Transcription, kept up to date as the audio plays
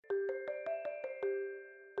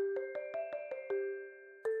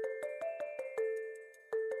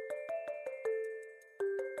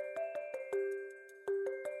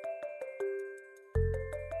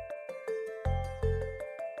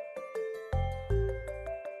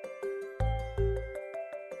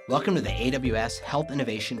Welcome to the AWS Health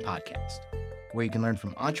Innovation Podcast, where you can learn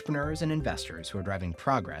from entrepreneurs and investors who are driving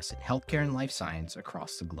progress in healthcare and life science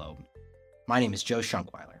across the globe. My name is Joe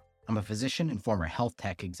Schunkweiler. I'm a physician and former health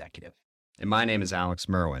tech executive. And my name is Alex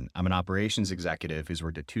Merwin. I'm an operations executive who's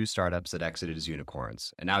worked at 2 startups that exited as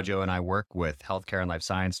unicorns. And now Joe and I work with healthcare and life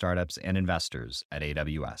science startups and investors at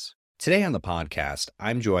AWS. Today on the podcast,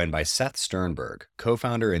 I'm joined by Seth Sternberg,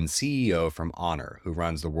 co-founder and CEO from Honor, who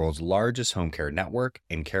runs the world's largest home care network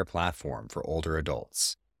and care platform for older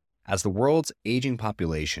adults. As the world's aging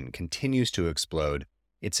population continues to explode,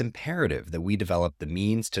 it's imperative that we develop the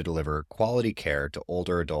means to deliver quality care to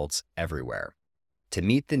older adults everywhere. To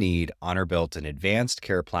meet the need, Honor built an advanced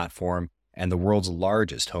care platform and the world's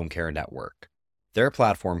largest home care network. Their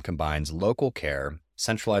platform combines local care,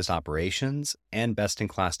 centralized operations, and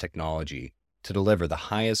best-in-class technology to deliver the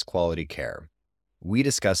highest quality care. We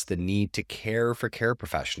discuss the need to care for care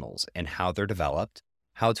professionals and how they're developed,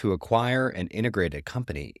 how to acquire and integrate a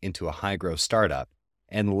company into a high-growth startup,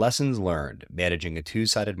 and lessons learned managing a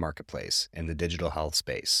two-sided marketplace in the digital health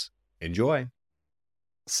space. Enjoy.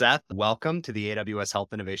 Seth, welcome to the AWS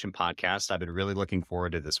Health Innovation Podcast. I've been really looking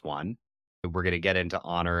forward to this one. We're going to get into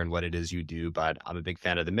Honor and what it is you do, but I'm a big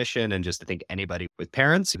fan of the mission. And just to think anybody with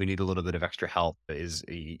parents who need a little bit of extra help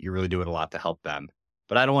you're really doing a lot to help them.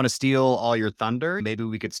 But I don't want to steal all your thunder. Maybe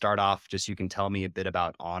we could start off just you can tell me a bit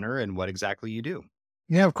about Honor and what exactly you do.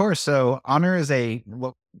 Yeah, of course. So Honor is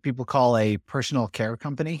what people call a personal care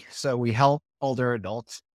company. So we help older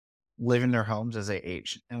adults live in their homes as they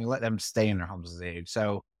age, and we let them stay in their homes as they age.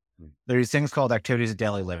 So there's things called activities of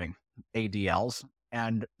daily living, ADLs.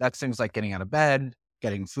 And that's things like getting out of bed,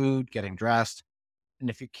 getting food, getting dressed. And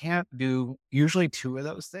if you can't do usually 2 of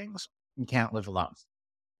those things, you can't live alone.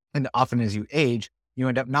 And often as you age, you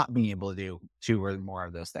end up not being able to do 2 or more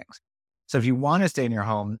of those things. So if you want to stay in your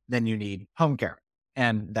home, then you need home care.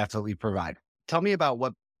 And that's what we provide. Tell me about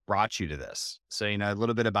what brought you to this. So, a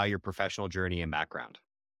little bit about your professional journey and background.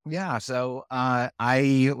 Yeah. So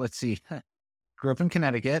grew up in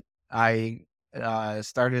Connecticut. I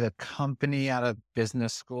started a company out of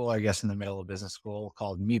business school, I guess in the middle of business school,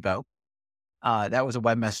 called Meebo. That was a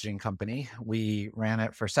web messaging company. We ran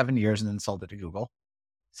it for 7 years and then sold it to Google.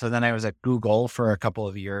 So then I was at Google for a couple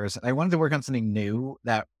of years. I wanted to work on something new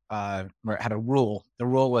that had a rule. The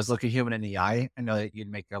rule was look a human in the eye and know that you'd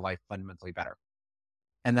make their life fundamentally better.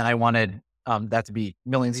 And then I wanted that to be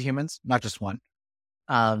millions of humans, not just one.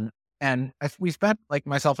 We spent, like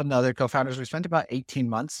myself and the other co-founders, we spent about 18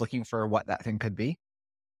 months looking for what that thing could be.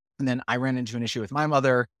 And then I ran into an issue with my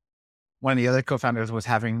mother. One of the other co-founders was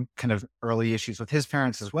having kind of early issues with his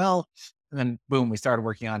parents as well. And then boom, we started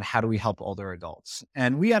working on how do we help older adults?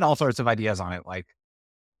 And we had all sorts of ideas on it, like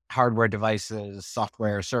hardware devices,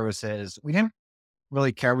 software, services. We didn't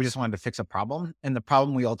really care. We just wanted to fix a problem. And the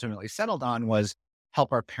problem we ultimately settled on was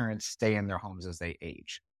help our parents stay in their homes as they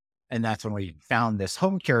age. And that's when we found this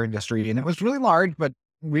home care industry. And it was really large, but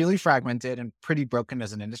really fragmented and pretty broken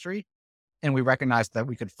as an industry. And we recognized that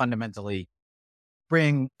we could fundamentally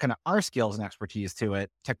bring kind of our skills and expertise to it,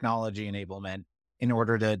 technology enablement, in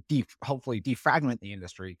order to hopefully defragment the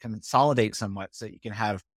industry, consolidate somewhat so that you can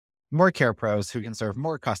have more care pros who can serve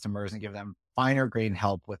more customers and give them finer grained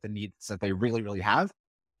help with the needs that they really, really have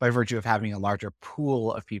by virtue of having a larger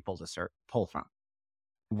pool of people to pull from.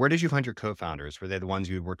 Where did you find your co-founders? Were they the ones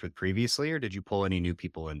you had worked with previously, or did you pull any new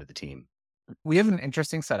people into the team? We have an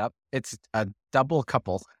interesting setup. It's a double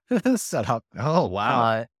couple setup. Oh,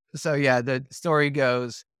 wow. So yeah, the story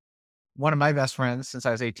goes, one of my best friends since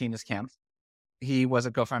I was 18 is Cam. He was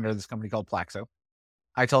a co-founder of this company called Plaxo.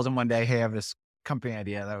 I told him one day, hey, I have this company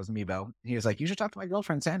idea. That was Meebo. He was like, you should talk to my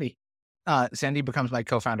girlfriend, Sandy. Sandy becomes my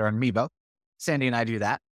co-founder on Meebo. Sandy and I do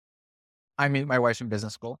that. I meet my wife in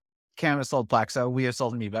business school. Cam has sold Plaxo. We have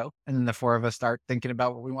sold Meebo. And then the 4 of us start thinking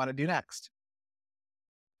about what we want to do next.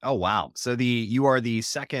 Oh, wow. So you are the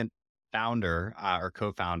second founder or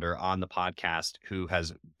co-founder on the podcast who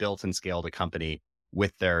has built and scaled a company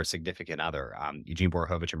with their significant other. Eugene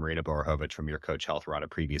Borhovich and Marina Borhovich from Your Coach Health were on a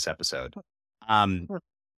previous episode.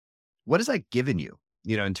 What has that given you,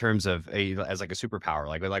 in terms of as like a superpower?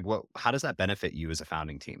 Like how does that benefit you as a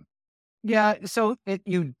founding team? Yeah. So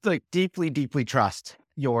you like deeply, deeply trust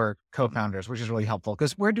your co-founders, which is really helpful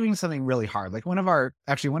because we're doing something really hard. Like one of our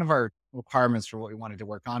requirements for what we wanted to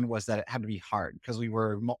work on was that it had to be hard because we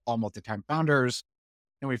were all multi-time founders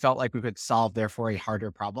and we felt like we could solve therefore a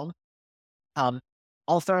harder problem.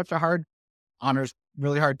 All startups are hard. Honor's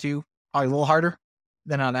really hard too, probably a little harder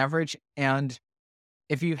than on average. And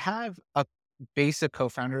if you have a base of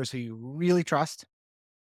co-founders who you really trust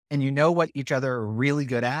and you know what each other are really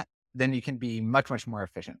good at, then you can be much, much more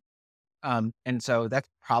efficient. And so that's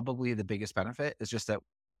probably the biggest benefit is just that,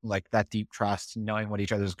 like that deep trust, knowing what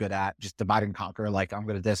each other's good at, just divide and conquer. Like I'm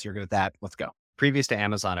good at this, you're good at that. Let's go. Previous to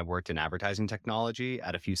Amazon, I've worked in advertising technology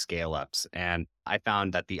at a few scale ups. And I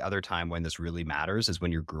found that the other time when this really matters is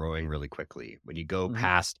when you're growing really quickly. When you go Mhm.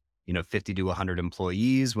 past, 50 to 100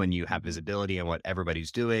 employees, when you have Mhm. visibility on what everybody's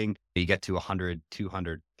doing, you get to 100,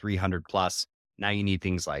 200, 300 plus. Now you need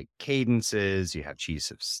things like cadences, you have chiefs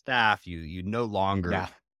of staff, you no longer Yeah.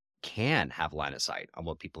 can have line of sight on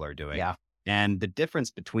what people are doing. Yeah. And the difference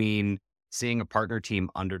between seeing a partner team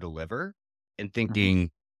underdeliver and Mhm.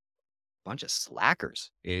 thinking, bunch of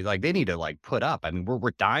slackers. Like they need to like put up. I mean,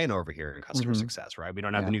 we're dying over here in customer Mhm. success, right? We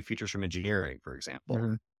don't have the Yeah. new features from engineering, for example.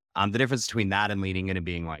 Mhm. The difference between that and leaning in and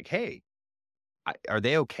being like, hey, are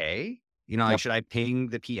they okay? Like Yep. should I ping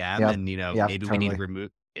the PM Yep. and Yep. maybe we need to Totally.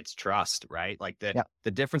 remove it's trust, right? Like Yep.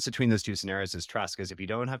 the difference between those two scenarios is trust. Because if you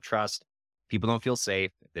don't have trust, people don't feel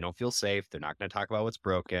safe. If they don't feel safe, they're not going to talk about what's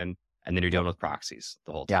broken. And then you're Yep. dealing with proxies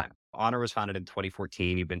the whole Yeah. time. Honor was founded in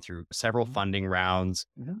 2014. You've been through several Mhm. funding rounds.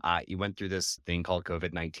 Mhm. You went through this thing called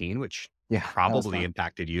COVID-19, which Yeah. That was probably fun.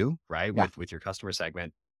 impacted you, right? Yeah. With your customer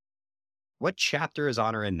segment. What chapter is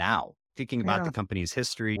Honor in now? Thinking about the Yeah. company's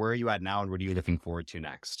history, where are you at now and what are you looking forward to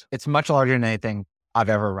next? It's much larger than anything I've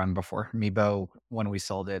ever run before. Meebo, when we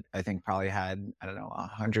sold it, I think probably had, I don't know,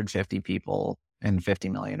 150 people and 50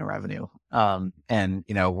 million in revenue. And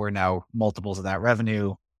we're now multiples of that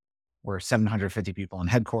revenue. We're 750 people in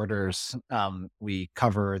headquarters. We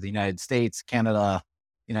cover the United States, Canada,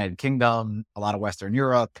 United Kingdom, a lot of Western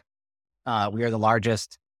Europe. We are the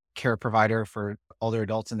largest care provider for older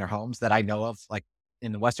adults in their homes that I know of, like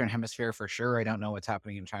in the Western hemisphere for sure. I don't know what's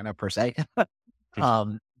happening in China per se.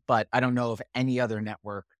 Um, but I don't know of any other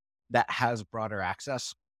network that has broader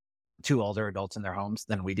access to older adults in their homes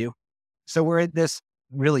than we do. So we're at this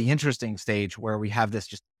really interesting stage where we have this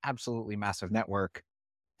just absolutely massive network.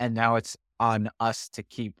 And now it's on us to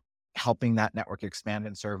keep helping that network expand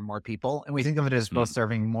and serve more people. And we think of it as both Mm,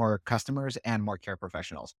 serving more customers and more care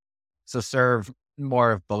professionals. So serve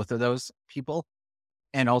more of both of those people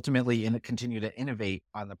and ultimately continue to innovate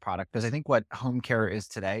on the product. Because I think what home care is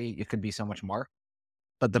today, it could be so much more.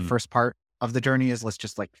 But the mm. first part of the journey is let's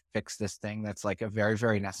just like fix this thing that's like a very,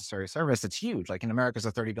 very necessary service. It's huge. Like in America, it's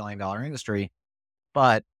a $30 billion industry,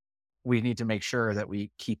 but we need to make sure that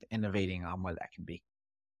we keep innovating on what that can be.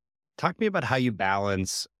 Talk to me about how you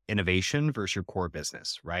balance innovation versus your core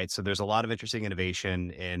business, right? So there's a lot of interesting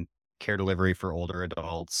innovation in care delivery for older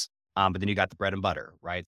adults. But then you got the bread and butter,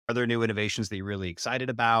 right? Are there new innovations that you're really excited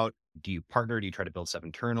about? Do you partner? Do you try to build stuff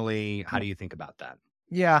internally? How Yeah. do you think about that?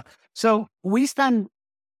 Yeah. So we spend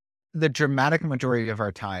the dramatic majority of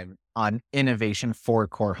our time on innovation for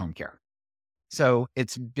core home care. So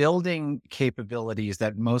it's building capabilities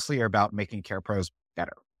that mostly are about making care pros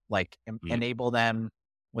better, like Mm, enable them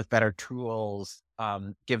with better tools,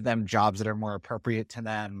 give them jobs that are more appropriate to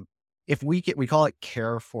them. If we call it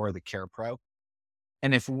care for the care pro.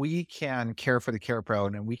 And if we can care for the care pro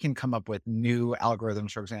and then we can come up with new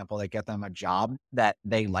algorithms, for example, that get them a job that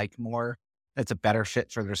they like more, that's a better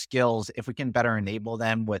fit for their skills. If we can better enable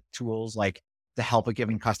them with tools like to help a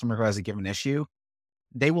given customer who has a given issue,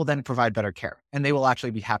 they will then provide better care and they will actually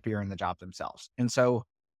be happier in the job themselves. And so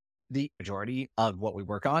the majority of what we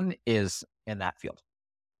work on is in that field.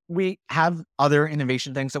 We have other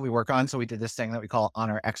innovation things that we work on. So we did this thing that we call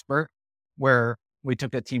Honor Expert, where we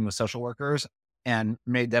took a team of social workers and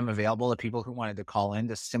made them available to people who wanted to call in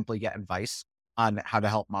to simply get advice on how to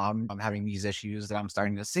help mom. I'm having these issues that I'm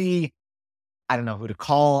starting to see. I don't know who to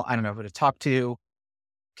call. I don't know who to talk to.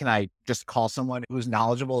 Can I just call someone who's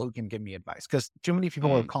knowledgeable who can give me advice? Because too many people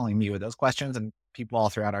were mm, calling me with those questions and people all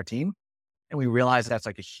throughout our team. And we realized that's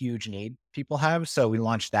like a huge need people have. So we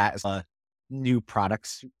launched that as a new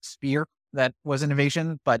products sphere that was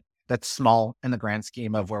innovation, but that's small in the grand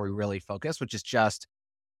scheme of where we really focus, which is just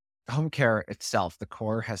home care itself. The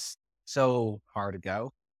core has so far to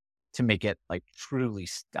go to make it like truly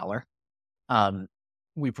stellar. Um,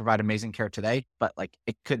 we provide amazing care today, but like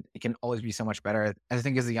it can always be so much better. I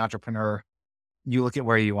think as the entrepreneur, you look at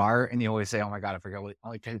where you are and you always say, "Oh my God, I forgot what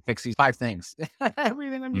I can fix these 5 things."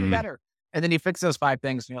 Everything will be mm. better. And then you fix those 5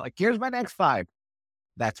 things and you're like, "Here's my next 5."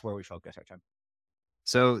 That's where we focus our time.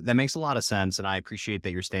 So that makes a lot of sense. And I appreciate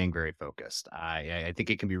that you're staying very focused. I think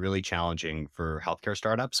it can be really challenging for healthcare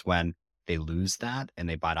startups when they lose that and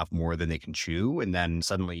they bite off more than they can chew. And then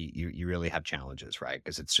suddenly you really have challenges, right?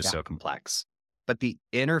 Because it's just Yeah. so complex. But the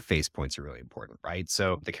interface points are really important, right?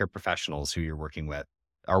 So the care professionals who you're working with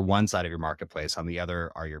are one side of your marketplace. On the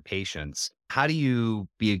other are your patients. How do you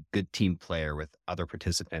be a good team player with other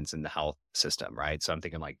participants in the health system, right? So I'm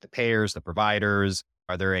thinking like the payers, the providers,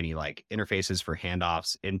 Are there any like interfaces for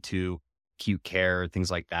handoffs into acute care,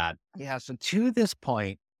 things like that? Yeah. So to this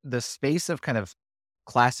point, the space of kind of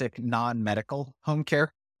classic non-medical home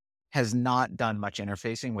care has not done much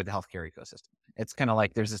interfacing with the healthcare ecosystem. It's kind of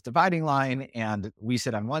like there's this dividing line and we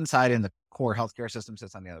sit on one side and the core healthcare system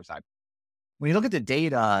sits on the other side. When you look at the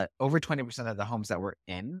data, over 20% of the homes that we're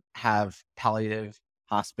in have palliative,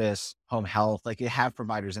 hospice, home health, like you have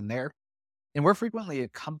providers in there. And we're frequently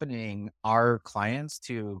accompanying our clients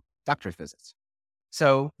to doctor's visits.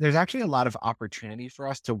 So there's actually a lot of opportunity for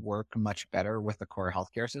us to work much better with the core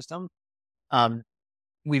healthcare system. Um,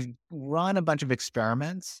 we've run a bunch of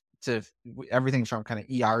experiments to everything from kind of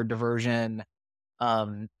ER diversion,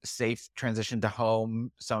 safe transition to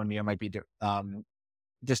home. Someone might be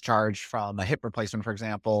discharged from a hip replacement, for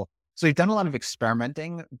example. So we've done a lot of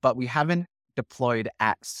experimenting, but we haven't deployed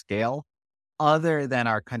at scale other than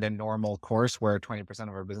our kind of normal course where 20% of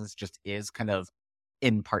our business just is kind of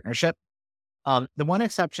in partnership. The one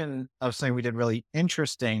exception of something we did really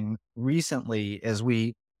interesting recently is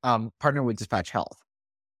we partner with Dispatch Health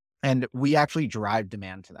and we actually drive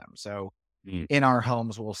demand to them. So Mm. in our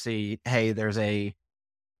homes, we'll see, hey, there's a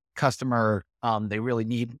customer, they really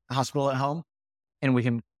need a hospital at home and we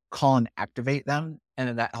can call and activate them. And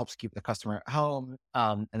then that helps keep the customer at home.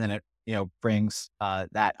 And then it, brings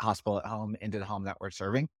that hospital at home into the home that we're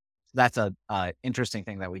serving. That's a interesting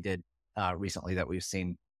thing that we did recently that we've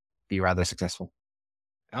seen be rather successful.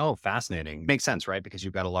 Oh, fascinating. Makes sense, right? Because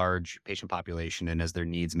you've got a large patient population, and as their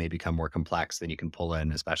needs may become more complex, then you can pull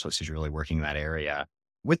in a specialist who's really working in that area.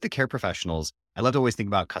 With the care professionals, I love to always think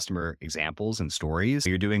about customer examples and stories.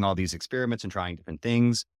 You're doing all these experiments and trying different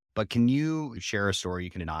things, but can you share a story?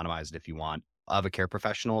 You can anonymize it if you want, of a care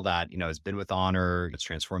professional that, has been with honor, it's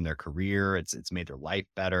transformed their career, it's made their life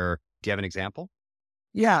better. Do you have an example?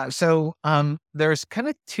 Yeah. So there's kind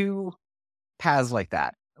of two paths like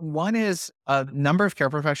that. One is a number of care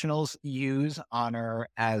professionals use honor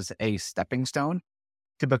as a stepping stone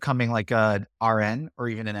to becoming like a RN or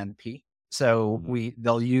even an NP. So Mhm.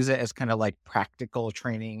 they'll use it as kind of like practical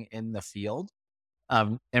training in the field.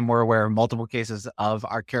 And we're aware of multiple cases of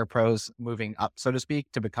our care pros moving up, so to speak,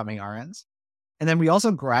 to becoming RNs. And then we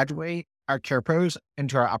also graduate our care pros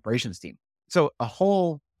into our operations team. So a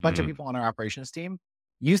whole bunch of Mm. people on our operations team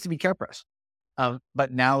used to be care pros.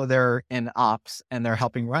 But now they're in ops and they're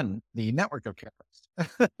helping run the network of care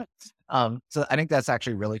pros. So I think that's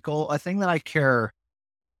actually really cool. A thing that I care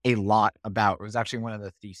a lot about was actually one of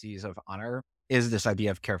the theses of honor is this idea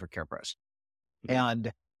of care for care pros. Mhm.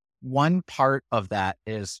 And one part of that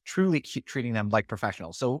is truly treating them like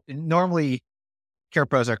professionals. So normally care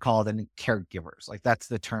pros are called and caregivers. Like that's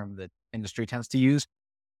the term that industry tends to use.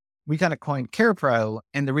 We kind of coined care pro.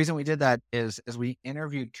 And the reason we did that is as we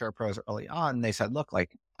interviewed care pros early on, they said, look,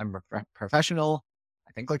 like I'm a professional.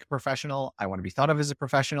 I think like a professional. I want to be thought of as a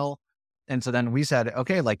professional. And so then we said,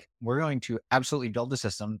 okay, like we're going to absolutely build a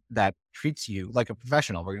system that treats you like a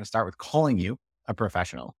professional. We're going to start with calling you a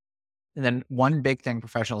professional. And then one big thing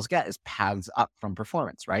professionals get is paths up from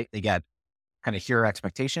performance, right? They get kind of here are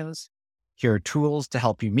expectations. Here are tools to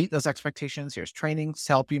help you meet those expectations. Here's trainings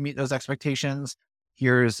to help you meet those expectations.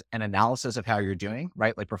 Here's an analysis of how you're doing,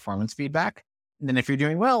 right? Like performance feedback. And then if you're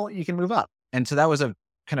doing well, you can move up. And so that was a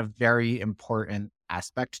kind of very important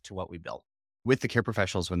aspect to what we built. With the care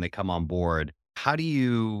professionals, when they come on board, how do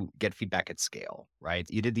you get feedback at scale, right?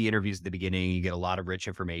 You did the interviews at the beginning, you get a lot of rich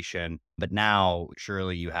information, but now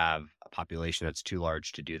surely you have a population that's too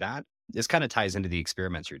large to do that. This kind of ties into the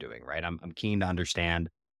experiments you're doing, right? I'm keen to understand,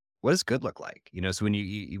 what does good look like? So when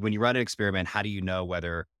when you run an experiment, how do you know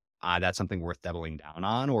whether that's something worth doubling down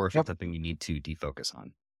on, or if it's Yep. something you need to defocus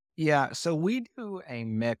on? Yeah. So we do a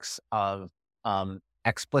mix of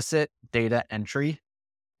explicit data entry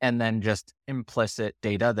and then just implicit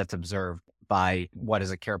data that's observed by what is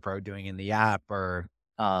a care pro doing in the app or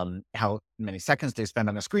how many seconds they spend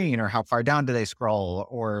on a screen or how far down do they scroll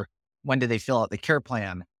or when do they fill out the care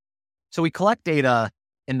plan. So we collect data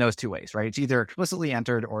in those two ways, right? It's either explicitly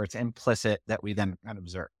entered or it's implicit that we then kind of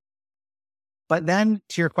observe. But then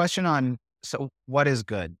to your question on, so what is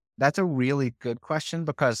good? That's a really good question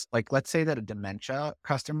because like, let's say that a dementia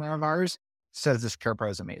customer of ours says this care pro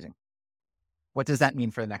is amazing. What does that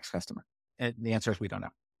mean for the next customer? And the answer is we don't know.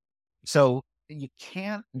 So you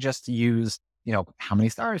can't just use, how many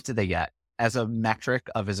stars did they get as a metric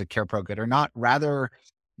of is a care pro good or not? Rather,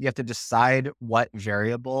 you have to decide what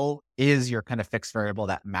variable is your kind of fixed variable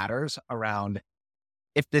that matters around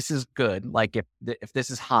if this is good, like if this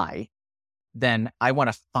is high, then I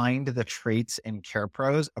want to find the traits in care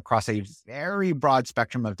pros across a very broad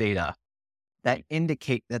spectrum of data that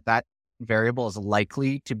indicate that that variable is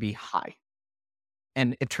likely to be high.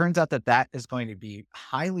 And it turns out that that is going to be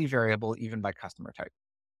highly variable even by customer type,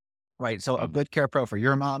 right? So a Mm. good care pro for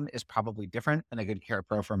your mom is probably different than a good care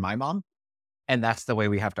pro for my mom. And that's the way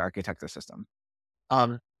we have to architect the system.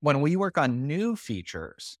 When we work on new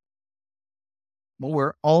features, what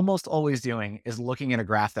we're almost always doing is looking at a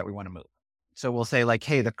graph that we want to move. So we'll say like,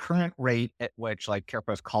 hey, the current rate at which like care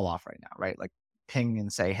pros call off right now, right? Like ping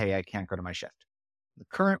and say, hey, I can't go to my shift. The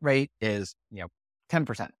current rate is,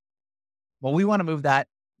 10%. Well, we want to move that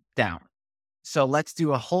down. So let's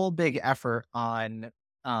do a whole big effort on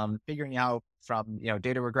figuring out from,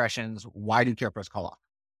 data regressions, why do care pros call off?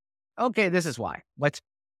 Okay, this is why. Let's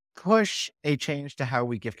push a change to how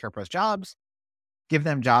we give care pros jobs, give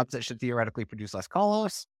them jobs that should theoretically produce less call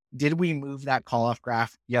offs. Did we move that call off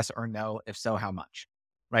graph? Yes or no? If so, how much?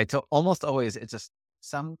 Right. So almost always it's just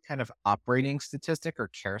some kind of operating statistic or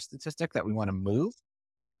care statistic that we want to move.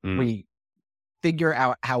 Mm. We figure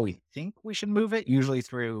out how we think we should move it, usually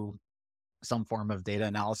through some form of data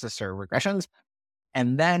analysis or regressions.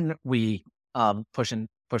 And then we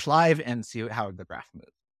push live and see how the graph moves.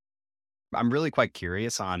 I'm really quite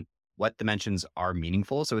curious on what dimensions are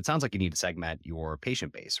meaningful. So it sounds like you need to segment your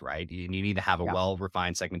patient base, right? You need to have a Yeah.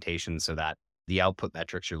 well-refined segmentation so that the output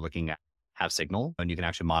metrics you're looking at have signal and you can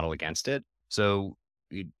actually model against it. So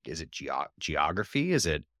is it geography? Is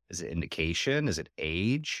it indication? Is it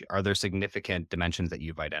age? Are there significant dimensions that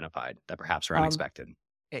you've identified that perhaps are Um, unexpected?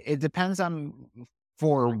 it depends on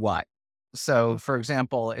for what. So, for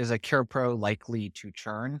example, is a care pro likely to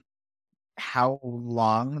churn? How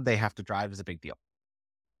long they have to drive is a big deal.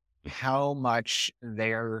 How much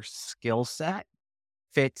their skill set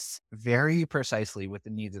fits very precisely with the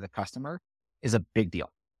needs of the customer is a big deal,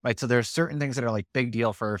 right? So there's certain things that are like big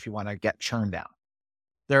deal for if you want to get churn down.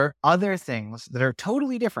 There are other things that are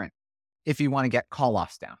totally different if you want to get call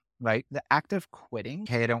offs down, right? The act of quitting,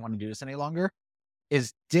 hey, I don't want to do this any longer,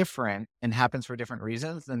 is different and happens for different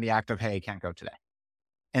reasons than the act of, hey, I can't go today.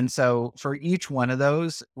 And so for each one of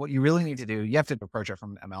those, what you really need to do, you have to approach it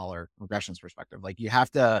from ML or regressions perspective. Like you have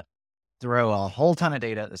to throw a whole ton of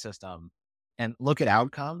data at the system and look at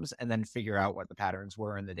outcomes and then figure out what the patterns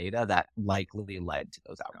were in the data that likely led to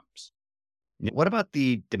those outcomes. What about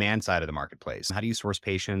the demand side of the marketplace? How do you source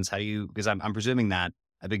patients? Because I'm presuming that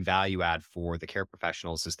a big value add for the care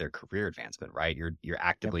professionals is their career advancement, right? You're Yep.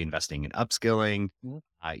 actively investing in upskilling. Mhm.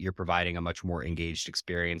 You're providing a much more engaged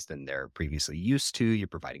experience than they're previously used to. You're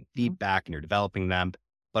providing Mhm. feedback and you're developing them.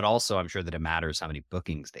 But also, I'm sure that it matters how many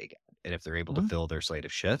bookings they get and if they're able to Mhm. fill their slate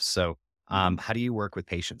of shifts. So, Mhm. how do you work with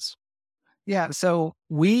patients? Yeah. So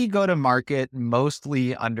we go to market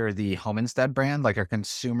mostly under the Home Instead brand, like our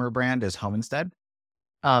consumer brand is Home Instead.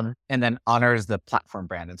 And then Honor is the platform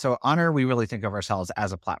brand. And so Honor, we really think of ourselves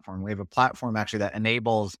as a platform. We have a platform actually that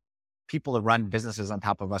enables people to run businesses on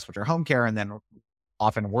top of us, which are home care. And then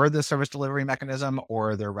often we're the service delivery mechanism,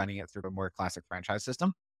 or they're running it through a more classic franchise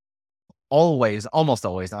system. Always, almost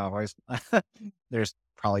always, not always. There's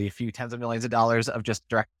probably a few tens of millions of dollars of just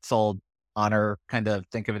direct sold Honor. Kind of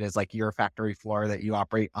think of it as like your factory floor that you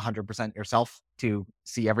operate 100% yourself to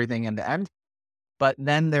see everything end to end. But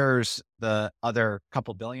then there's the other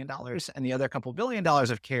couple $1 billion, and the other couple $1 billion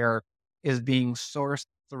of care is being sourced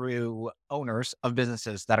through owners of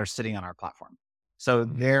businesses that are sitting on our platform. So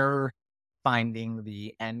they're finding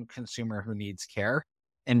the end consumer who needs care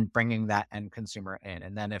and bringing that end consumer in.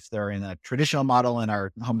 And then if they're in a traditional model in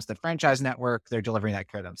our Homestead franchise network, they're delivering that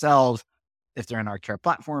care themselves. If they're in our care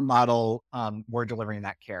platform model, we're delivering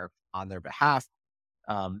that care on their behalf.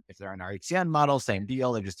 If they're in our HCN model, same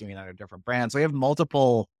deal. They're just doing it under different brands. So we have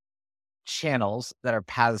multiple channels that are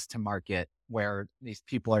paths to market where these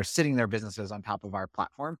people are sitting their businesses on top of our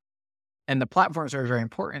platform. And the platforms are very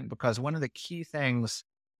important because one of the key things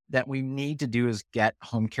that we need to do is get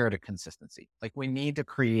home care to consistency. Like we need to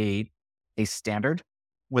create a standard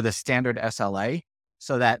with a standard SLA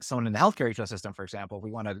so that someone in the healthcare ecosystem, for example, if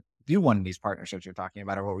we want to do one of these partnerships you're talking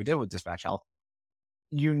about or what we did with Dispatch Health,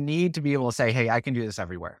 you need to be able to say, hey, I can do this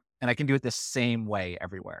everywhere and I can do it the same way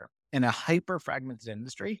everywhere. In a hyper fragmented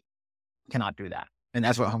industry, cannot do that. And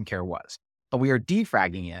that's what home care was. But we are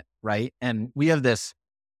defragging it, right? And we have this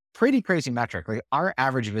pretty crazy metric. Like our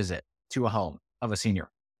average visit to a home of a senior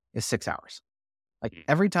is 6 hours. Like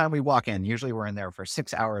every time we walk in, usually we're in there for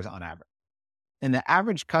 6 hours on average. And the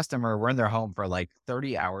average customer, we're in their home for like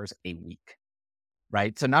 30 hours a week,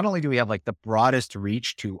 right? So not only do we have like the broadest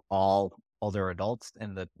reach to all older adults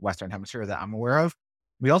in the Western hemisphere that I'm aware of,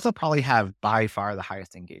 we also probably have by far the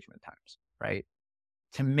highest engagement times, right?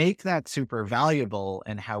 To make that super valuable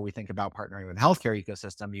and how we think about partnering with the healthcare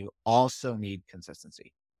ecosystem, you also need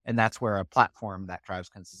consistency. And that's where a platform that drives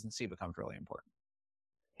consistency becomes really important.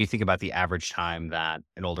 You think about the average time that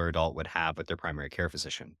an older adult would have with their primary care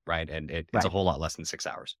physician, right? And it's a Right. whole lot less than 6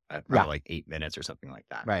 hours, Yeah. probably like 8 minutes or something like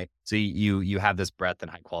that. Right. So you have this breadth and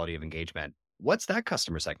high quality of engagement. What's that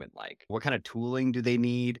customer segment like? What kind of tooling do they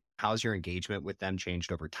need? How's your engagement with them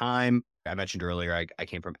changed over time? I mentioned earlier, I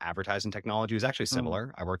came from advertising technology. It was actually Mm.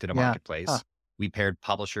 similar. I worked at a Yeah. Huh. marketplace. We paired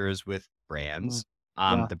publishers with Mm. brands.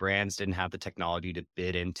 Yeah. The brands didn't have the technology to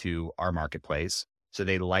bid into our marketplace. So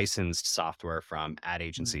they licensed software from ad Mm.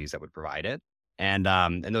 agencies that would provide it. And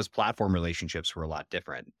those platform relationships were a lot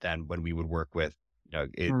different than when we would work with,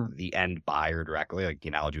 Mm. the end buyer directly. Like the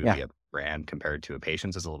analogy would Yeah. be a brand compared to a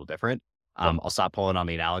patient is a little different. Yep. I'll stop pulling on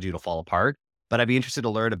the analogy; it'll fall apart. But I'd be interested to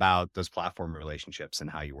learn about those platform relationships and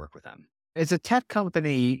how you work with them. As a tech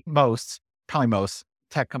company, probably most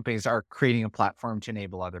tech companies are creating a platform to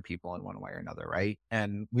enable other people in one way or another, right?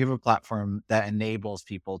 And we have a platform that enables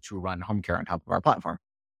people to run home care on top of our platform.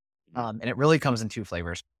 Mhm. And it really comes in two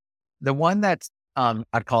flavors. The one that's,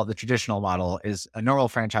 I'd call it the traditional model is a normal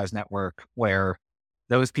franchise network where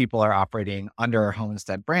those people are operating under our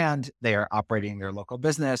Homestead brand. They are operating their local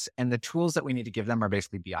business, and the tools that we need to give them are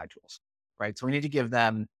basically BI tools, right? So we need to give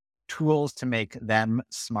them tools to make them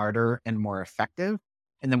smarter and more effective.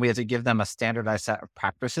 And then we have to give them a standardized set of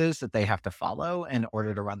practices that they have to follow in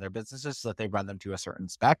order to run their businesses so that they run them to a certain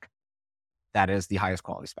spec. That is the highest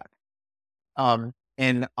quality spec.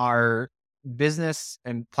 In our business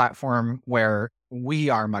and platform where we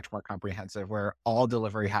are much more comprehensive, where all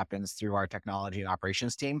delivery happens through our technology and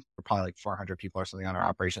operations team. We're probably like 400 people or something on our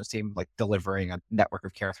operations team, like delivering a network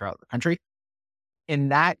of care throughout the country. In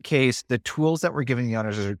that case, the tools that we're giving the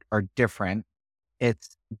owners are different.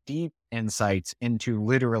 It's deep insights into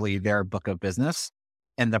literally their book of business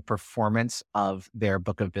and the performance of their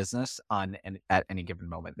book of business at any given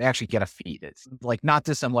moment. They actually get a feed. It's like not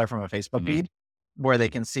dissimilar from a Facebook Mhm. feed where they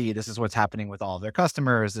can see this is what's happening with all of their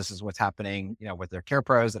customers. This is what's happening, with their care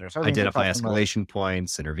pros that are serving their Identify customers. escalation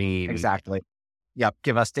points, intervene. Exactly. Yep.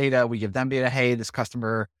 Give us data. We give them data. Hey, this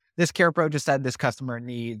care pro just said this customer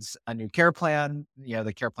needs a new care plan.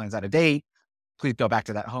 The care plan's out of date. Please go back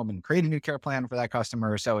to that home and create a new care plan for that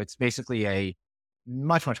customer. So it's basically a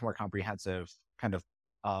much, much more comprehensive kind of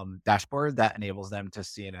dashboard that enables them to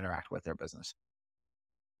see and interact with their business.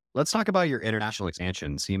 Let's talk about your international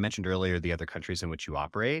expansion. So you mentioned earlier the other countries in which you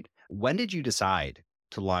operate. When did you decide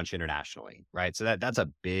to launch internationally? Right. So that's a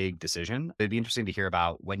big decision. It'd be interesting to hear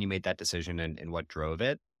about when you made that decision and what drove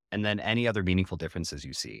it. And then any other meaningful differences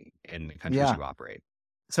you see in the countries Yeah. you operate.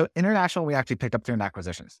 So international, we actually picked up through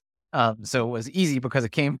acquisitions. So it was easy because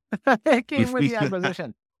it came, it came with the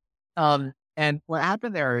acquisition. And what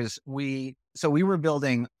happened there is we were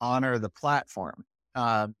building Honor the platform,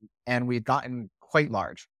 and we'd gotten quite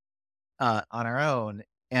large on our own.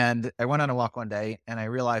 And I went on a walk one day and I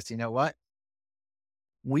realized, you know what?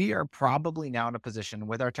 We are probably now in a position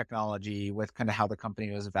with our technology, with kind of how the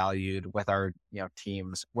company was valued, with our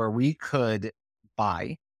teams, where we could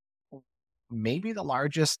buy maybe the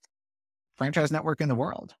largest franchise network in the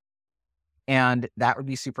world. And that would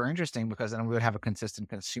be super interesting because then we would have a consistent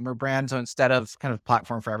consumer brand. So instead of kind of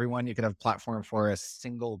platform for everyone, you could have platform for a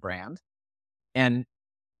single brand. And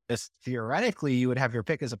theoretically, you would have your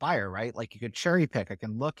pick as a buyer, right? Like you could cherry pick. I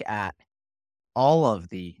can look at all of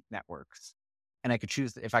the networks and I could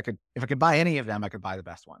choose if I could buy any of them, I could buy the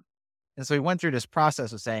best one. And so we went through this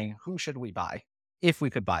process of saying, who should we buy if we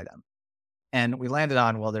could buy them? And we landed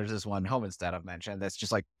on, well, there's this one home instead I've mentioned that's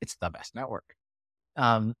just like, it's the best network.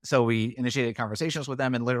 So we initiated conversations with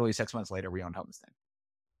them and literally 6 months later, we owned Homestead.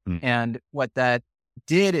 Hmm. And what that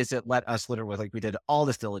did is it let us literally, we did all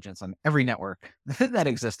this diligence on every network that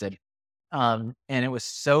existed. And it was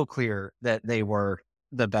so clear that they were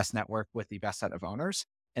the best network with the best set of owners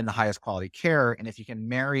and the highest quality care. And if you can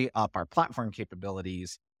marry up our platform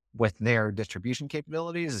capabilities with their distribution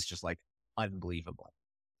capabilities, it's just like unbelievable.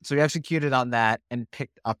 So we executed on that and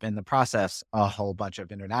picked up in the process a whole bunch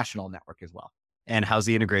of international network as well. And how's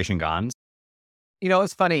the integration gone?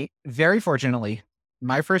 It's funny. Very fortunately,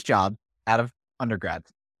 my first job out of undergrad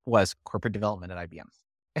was corporate development at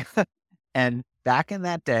IBM. And back in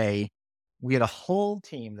that day, we had a whole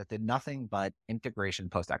team that did nothing but integration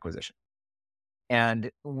post-acquisition. And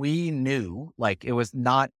we knew, like, it was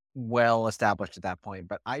not well established at that point,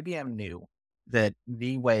 but IBM knew that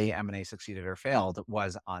the way M&A succeeded or failed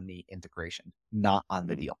was on the integration, not on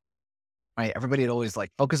the deal. Right? Everybody had always like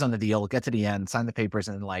focus on the deal, get to the end, sign the papers,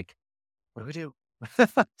 and then like, what do we do?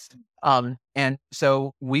 And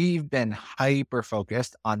so we've been hyper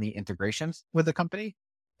focused on the integrations with the company,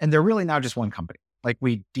 and they're really now just one company. Like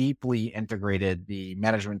we deeply integrated the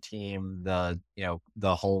management team, the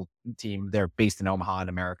whole team. They're based in Omaha in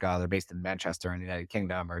America. They're based in Manchester in the United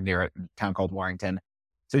Kingdom or near a town called Warrington.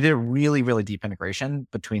 So we did a really, really deep integration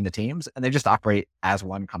between the teams and they just operate as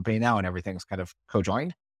one company now and everything's kind of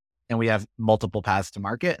co-joined. And we have multiple paths to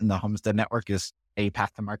market and the Homestead network is a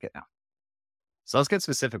path to market now. So let's get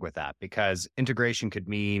specific with that because integration could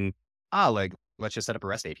mean, like, let's just set up a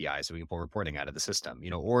REST API so we can pull reporting out of the system,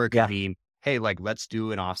 or it could Yeah. mean, hey, like, let's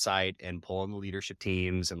do an offsite and pull in the leadership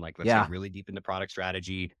teams and like, let's Yeah. get really deep into product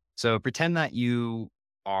strategy. So pretend that you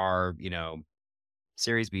are,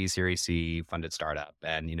 Series B, Series C funded startup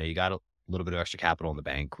and, you got a little bit of extra capital in the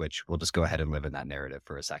bank, which we'll just go ahead and live in that narrative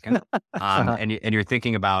for a second. And you're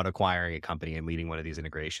thinking about acquiring a company and leading one of these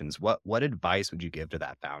integrations. What advice would you give to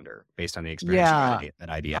that founder based on the experience you Yeah. had at that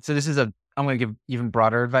idea? So I'm going to give even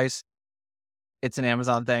broader advice. It's an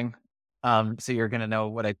Amazon thing. So you're going to know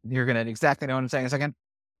you're going to exactly know what I'm saying in a second.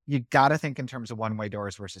 You got to think in terms of one-way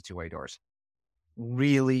doors versus two-way doors.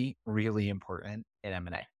 Really, really important in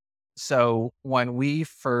M&A. So when we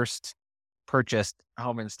first purchased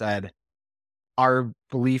Home Instead, our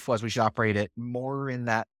belief was we should operate it more in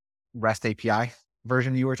that REST API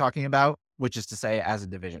version you were talking about, which is to say as a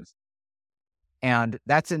division. And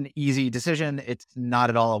that's an easy decision. It's not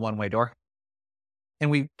at all a one-way door. And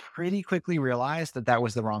we pretty quickly realized that that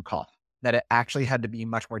was the wrong call, that it actually had to be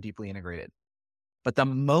much more deeply integrated. But the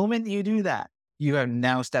moment you do that, you have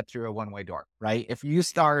now stepped through a one-way door, right? If you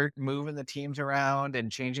start moving the teams around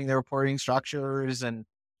and changing the reporting structures and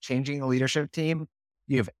changing the leadership team,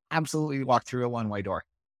 you've absolutely walked through a one-way door.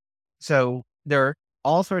 So there are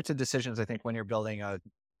all sorts of decisions, I think, when you're building a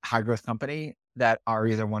high growth company that are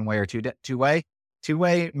either one way or two-way.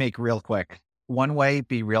 Two-way, make real quick. One way,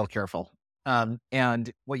 be real careful.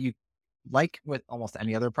 And what you like with almost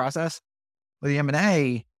any other process, with the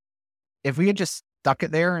M&A, if we had just stuck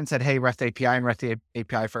it there and said, hey, REST API and REST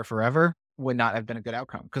API for forever, would not have been a good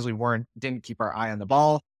outcome because we didn't keep our eye on the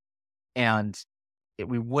ball and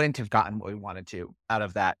we wouldn't have gotten what we wanted to out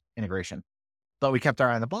of that integration. But we kept our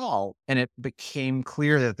eye on the ball and it became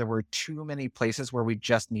clear that there were too many places where we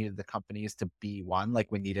just needed the companies to be one,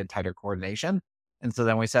 like we needed tighter coordination. And so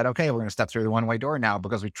then we said, okay, we're going to step through the one-way door now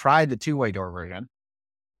because we tried the two-way door version.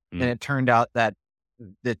 And it turned out that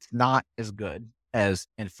it's not as good as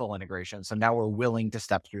in full integration. So now we're willing to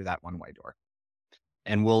step through that one-way door.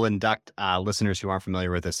 And we'll induct listeners who aren't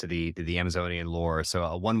familiar with this to the Amazonian lore. So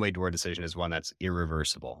a one-way door decision is one that's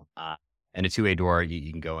irreversible. And a two-way door,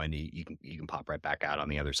 you can go in, you can pop right back out on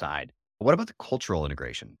the other side. What about the cultural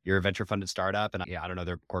integration? You're a venture-funded startup, and I don't know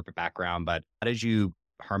their corporate background, but how did you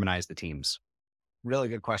harmonize the teams? Really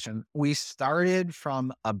good question. We started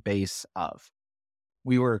from a base of,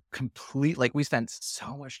 we were we spent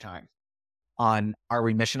so much time on, are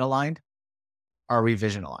we mission aligned? Are we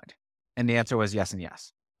vision aligned? And the answer was yes and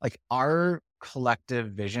yes. Like our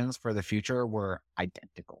collective visions for the future were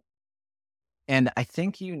identical. And I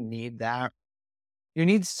think you need that. You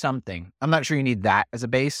need something. I'm not sure you need that as a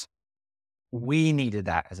base. We needed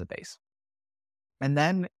that as a base. And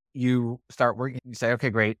then you start working, you say, okay,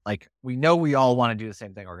 great. Like we know we all want to do the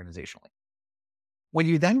same thing organizationally. When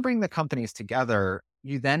you then bring the companies together,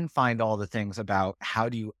 you then find all the things about how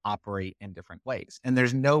do you operate in different ways. And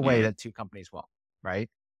there's no way that two companies will, right?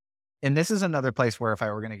 And this is another place where if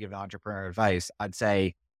I were going to give an entrepreneur advice, I'd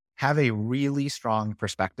say have a really strong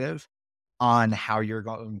perspective on how you're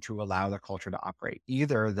going to allow the culture to operate.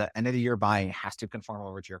 Either the entity you're buying has to conform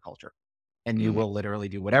over to your culture and you will literally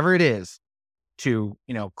do whatever it is to,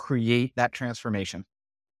 create that transformation.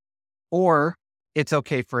 Or it's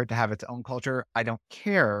okay for it to have its own culture. I don't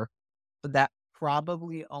care, but that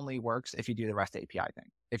probably only works if you do the REST API thing,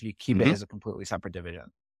 if you keep it as a completely separate division.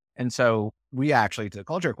 And so we actually, to the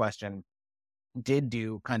culture question, did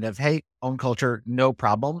do kind of, hey, own culture, no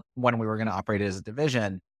problem when we were going to operate it as a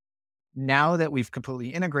division. Now that we've completely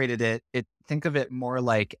integrated it, think of it more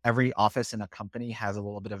like every office in a company has a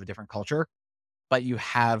little bit of a different culture, but you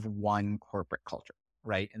have one corporate culture,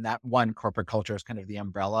 right? And that one corporate culture is kind of the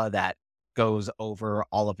umbrella that goes over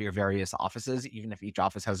all of your various offices, even if each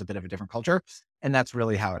office has a bit of a different culture. And that's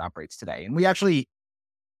really how it operates today. And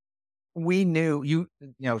we knew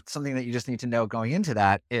something that you just need to know going into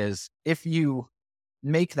that is if you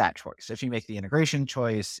make that choice, if you make the integration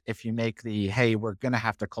choice, if you make hey, we're going to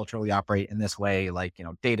have to culturally operate in this way, like,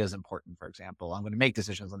 data is important, for example, I'm going to make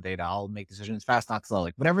decisions on data. I'll make decisions fast, not slow,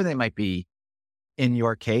 like whatever they might be in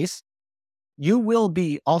your case, you will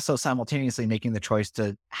be also simultaneously making the choice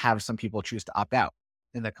to have some people choose to opt out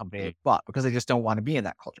in the company they bought because they just don't want to be in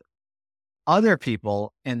that culture. Other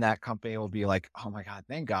people in that company will be like, oh my God,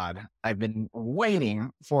 thank God, I've been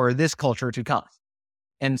waiting for this culture to come.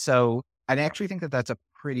 And so I actually think that that's a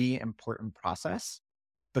pretty important process,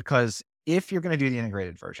 because if you're going to do the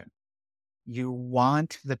integrated version, you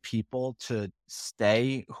want the people to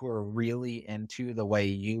stay who are really into the way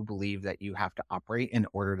you believe that you have to operate in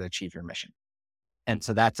order to achieve your mission. And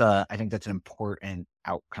so I think that's an important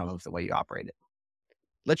outcome of the way you operate it.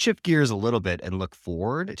 Let's shift gears a little bit and look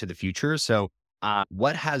forward to the future. So,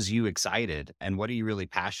 what has you excited and what are you really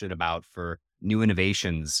passionate about for new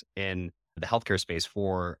innovations in the healthcare space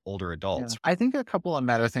for older Yeah. adults? I think a couple of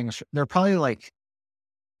meta things, there are probably like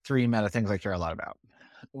 3 meta things I care a lot about.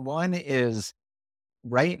 One is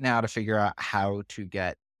right now to figure out how to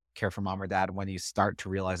get care for mom or dad when you start to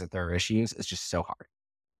realize that there are issues is just so hard.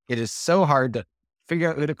 It is so hard to figure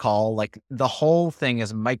out who to call. Like the whole thing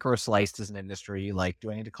is micro sliced as an industry. Like, do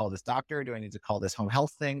I need to call this doctor? Do I need to call this home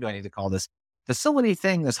health thing? Do I need to call this facility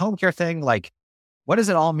thing, this home care thing? Like, what does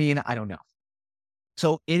it all mean? I don't know.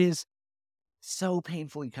 So it is so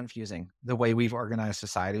painfully confusing the way we've organized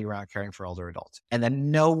society around caring for older adults. And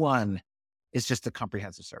then no one is just a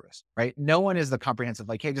comprehensive service, right? No one is the comprehensive,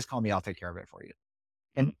 like, hey, just call me, I'll take care of it for you.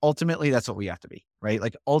 And ultimately, that's what we have to be, right?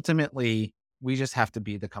 Like, ultimately, we just have to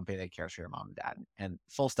be the company that cares for your mom and dad, and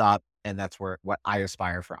full stop. And that's what I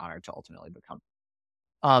aspire for Honor to ultimately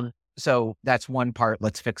become. So that's one part.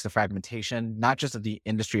 Let's fix the fragmentation, not just of the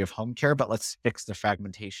industry of home care, but let's fix the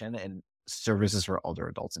fragmentation and services for older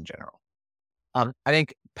adults in general. I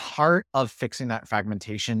think part of fixing that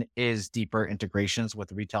fragmentation is deeper integrations with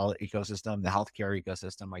the retail ecosystem, the healthcare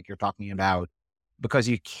ecosystem, like you're talking about, because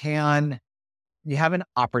you have an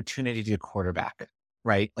opportunity to quarterback,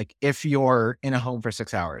 right? Like if you're in a home for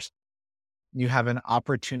 6 hours, you have an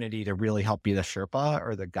opportunity to really help be the Sherpa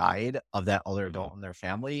or the guide of that older adult and their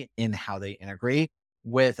family in how they integrate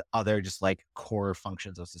with other just like core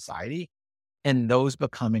functions of society. And those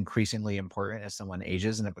become increasingly important as someone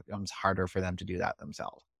ages, and it becomes harder for them to do that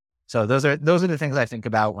themselves. So those are the things I think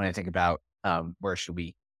about when I think about where should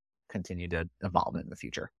we continue to evolve in the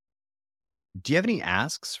future. Do you have any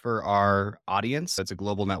asks for our audience? It's a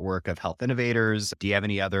global network of health innovators. Do you have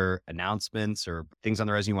any other announcements or things on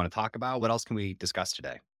the resume you want to talk about? What else can we discuss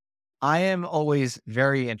today? I am always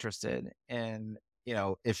very interested in,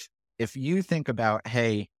 if you think about,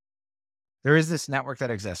 hey, there is this network that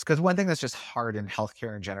exists. Because one thing that's just hard in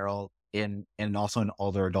healthcare in general, and also in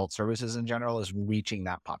older adult services in general, is reaching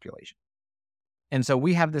that population. And so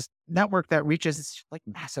we have this network that reaches this like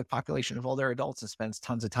massive population of older adults and spends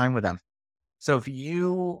tons of time with them. So if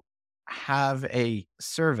you have a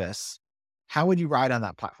service, how would you ride on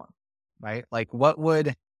that platform? Right? Like what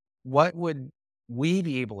would we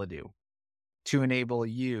be able to do to enable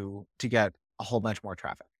you to get a whole bunch more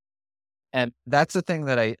traffic? And that's the thing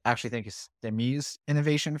that I actually think is STEMI's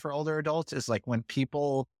innovation for older adults, is like when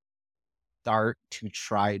people start to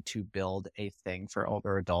try to build a thing for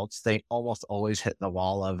older adults, they almost always hit the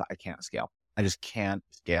wall of, I can't scale. I just can't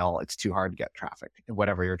scale. It's too hard to get traffic,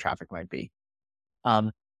 whatever your traffic might be.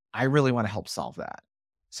 I really want to help solve that.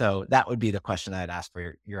 So that would be the question that I'd ask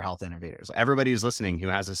for your health innovators. Everybody who's listening who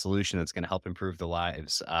has a solution that's going to help improve the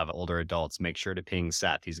lives of older adults, make sure to ping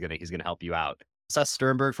Seth. He's gonna help you out. Seth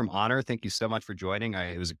Sternberg from Honor, thank you so much for joining.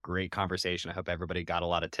 It was a great conversation. I hope everybody got a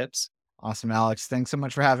lot of tips. Awesome, Alex. Thanks so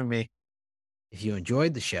much for having me. If you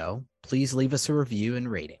enjoyed the show, please leave us a review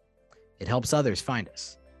and rating. It helps others find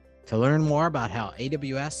us. To learn more about how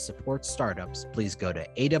AWS supports startups, please go to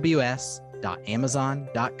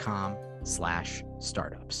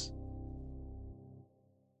aws.amazon.com/startups.